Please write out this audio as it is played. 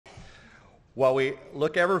While we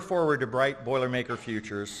look ever forward to bright Boilermaker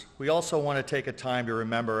futures, we also want to take a time to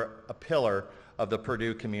remember a pillar of the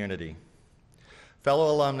Purdue community.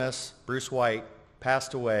 Fellow alumnus Bruce White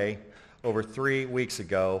passed away over 3 weeks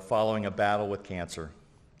ago following a battle with cancer.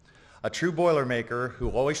 A true Boilermaker who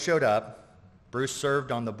always showed up, Bruce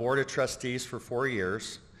served on the Board of Trustees for 4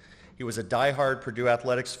 years. He was a diehard Purdue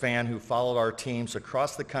athletics fan who followed our teams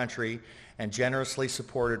across the country and generously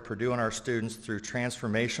supported Purdue and our students through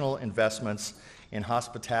transformational investments in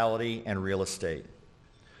hospitality and real estate.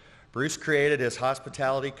 Bruce created his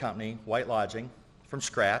hospitality company, White Lodging, from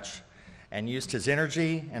scratch and used his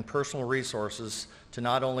energy and personal resources to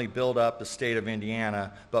not only build up the state of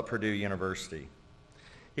Indiana, but Purdue University.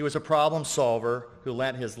 He was a problem solver who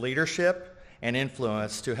lent his leadership and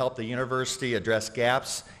influence to help the university address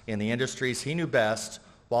gaps in the industries he knew best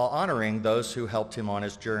while honoring those who helped him on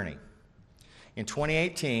his journey. In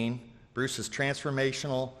 2018, Bruce's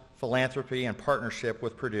transformational philanthropy and partnership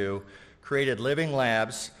with Purdue created living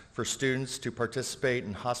labs for students to participate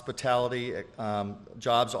in hospitality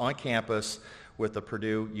jobs on campus with the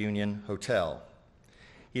Purdue Union Hotel.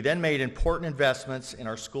 He then made important investments in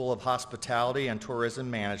our School of Hospitality and Tourism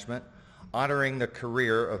Management, honoring the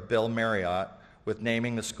career of Bill Marriott with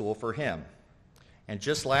naming the school for him. And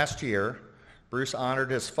just last year, Bruce honored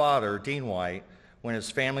his father, Dean White, when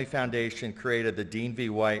his family foundation created the Dean V.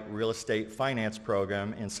 White Real Estate Finance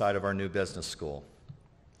Program inside of our new business school.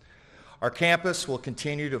 Our campus will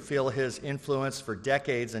continue to feel his influence for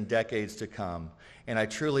decades and decades to come, and I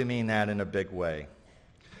truly mean that in a big way.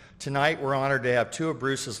 Tonight, we're honored to have two of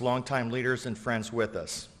Bruce's longtime leaders and friends with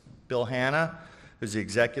us. Bill Hanna, who's the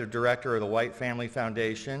Executive Director of the White Family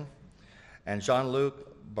Foundation, and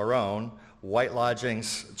Jean-Luc Baron, White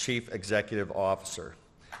Lodging's Chief Executive Officer.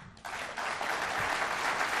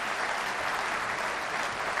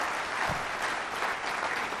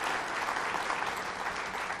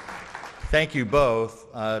 Thank you both,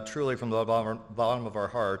 truly from the bottom of our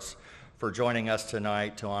hearts, for joining us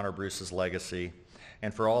tonight to honor Bruce's legacy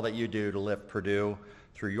and for all that you do to lift Purdue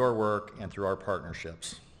through your work and through our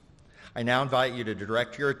partnerships. I now invite you to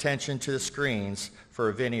direct your attention to the screens for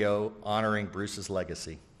a video honoring Bruce's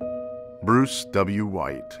legacy. Bruce W.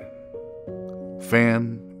 White,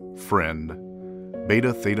 fan, friend,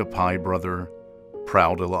 Beta Theta Pi brother,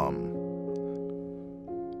 proud alum.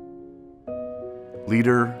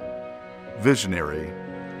 Leader, visionary,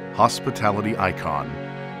 hospitality icon,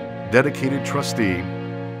 dedicated trustee,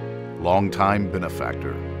 longtime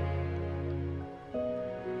benefactor.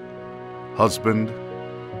 Husband,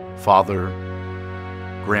 father,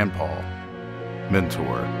 grandpa,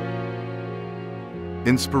 mentor.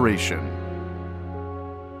 Inspiration.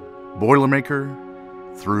 Boilermaker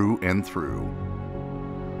through and through.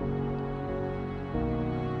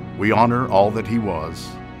 We honor all that he was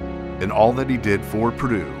and all that he did for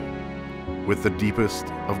Purdue with the deepest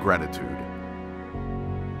of gratitude.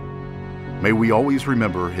 May we always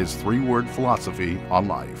remember his three-word philosophy on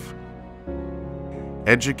life: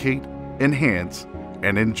 educate, enhance,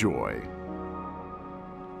 and enjoy.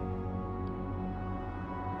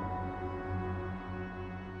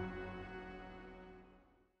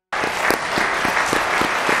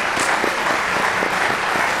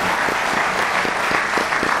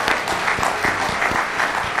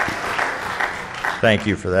 Thank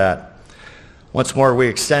you for that. Once more, we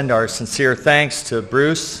extend our sincere thanks to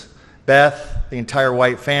Bruce, Beth, the entire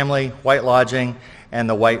White family, White Lodging, and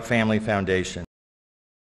the White Family Foundation.